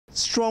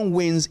Strong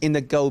winds in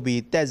the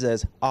Gobi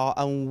Desert are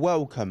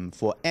unwelcome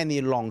for any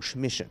launch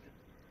mission,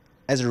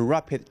 as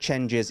rapid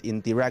changes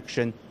in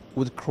direction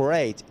would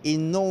create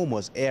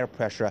enormous air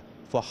pressure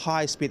for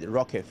high-speed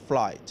rocket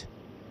flight.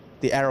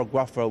 The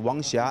aerographer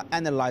Wang Xia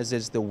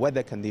analyzes the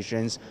weather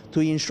conditions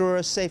to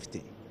ensure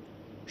safety.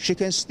 She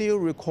can still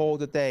recall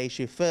the day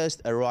she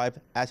first arrived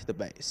at the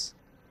base.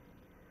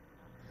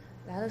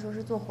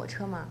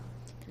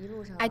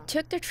 I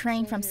took the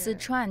train from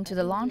Sichuan to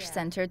the launch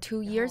center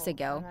 2 years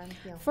ago.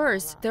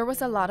 First, there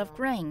was a lot of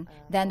rain.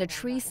 Then the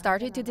trees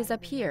started to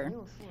disappear.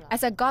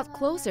 As I got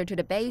closer to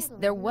the base,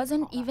 there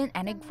wasn't even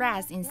any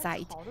grass in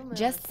sight,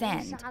 just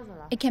sand.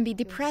 It can be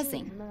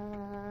depressing.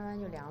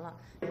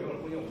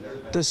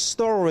 The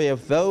story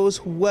of those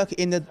who work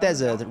in the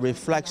desert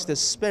reflects the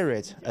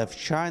spirit of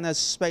China's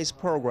space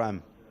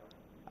program,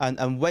 an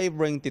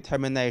unwavering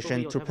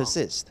determination to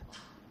persist.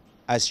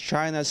 As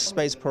China's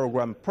space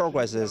program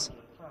progresses,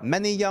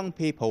 many young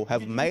people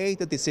have made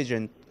the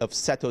decision of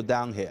settle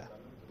down here.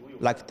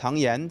 Like Tang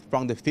Yan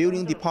from the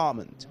fielding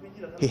department,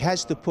 he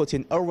has to put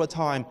in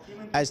overtime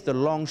as the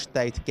launch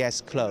date gets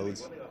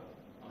close.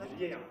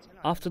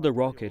 After the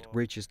rocket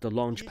reaches the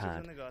launch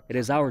pad, it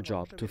is our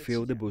job to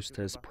fill the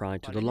boosters prior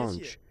to the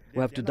launch.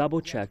 We have to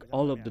double-check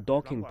all of the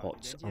docking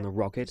ports on the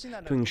rocket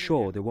to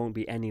ensure there won't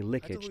be any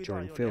leakage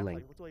during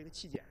filling.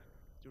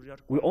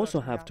 We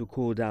also have to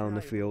cool down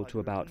the fuel to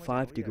about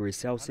 5 degrees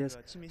Celsius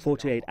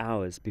 48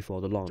 hours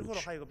before the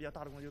launch.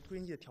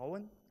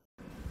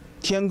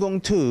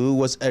 Tiangong-2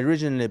 was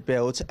originally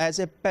built as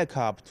a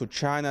backup to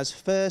China's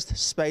first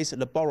space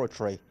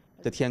laboratory,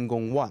 the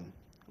Tiangong-1,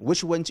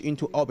 which went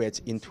into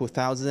orbit in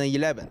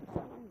 2011.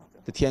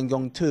 The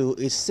Tiangong-2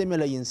 is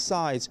similar in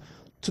size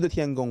to the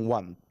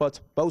Tiangong-1, but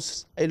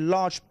boasts a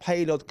large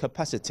payload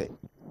capacity,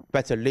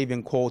 better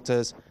living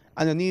quarters,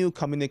 and new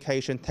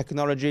communication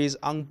technologies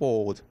on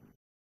board.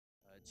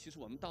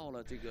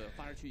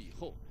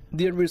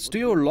 There is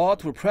still a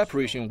lot of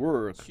preparation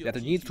work that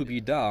needs to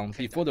be done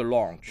before the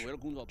launch.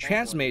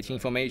 Transmitting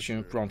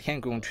information from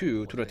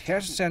Tiangong-2 to the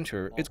test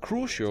center is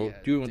crucial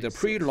during the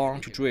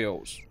pre-launch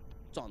drills.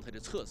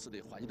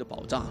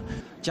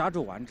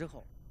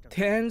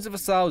 Tens of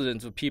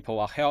thousands of people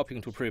are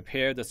helping to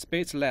prepare the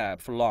space lab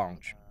for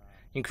launch,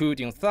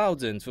 including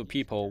thousands of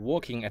people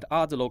working at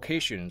other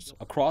locations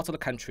across the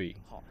country.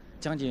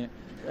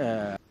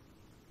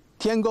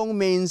 Tiangong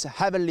means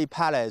heavenly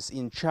palace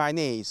in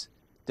Chinese.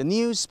 The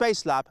new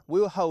space lab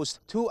will host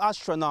 2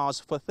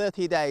 astronauts for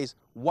 30 days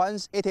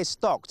once it is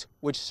docked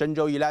with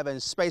Shenzhou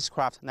 11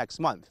 spacecraft next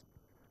month.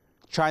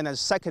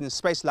 China's second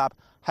space lab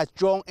has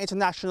drawn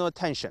international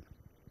attention.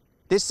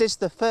 This is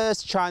the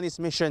first Chinese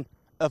mission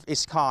of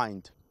its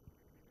kind.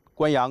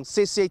 Guanyang,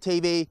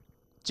 CCTV,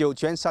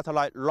 Jiuquan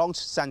Satellite Launch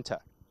Center.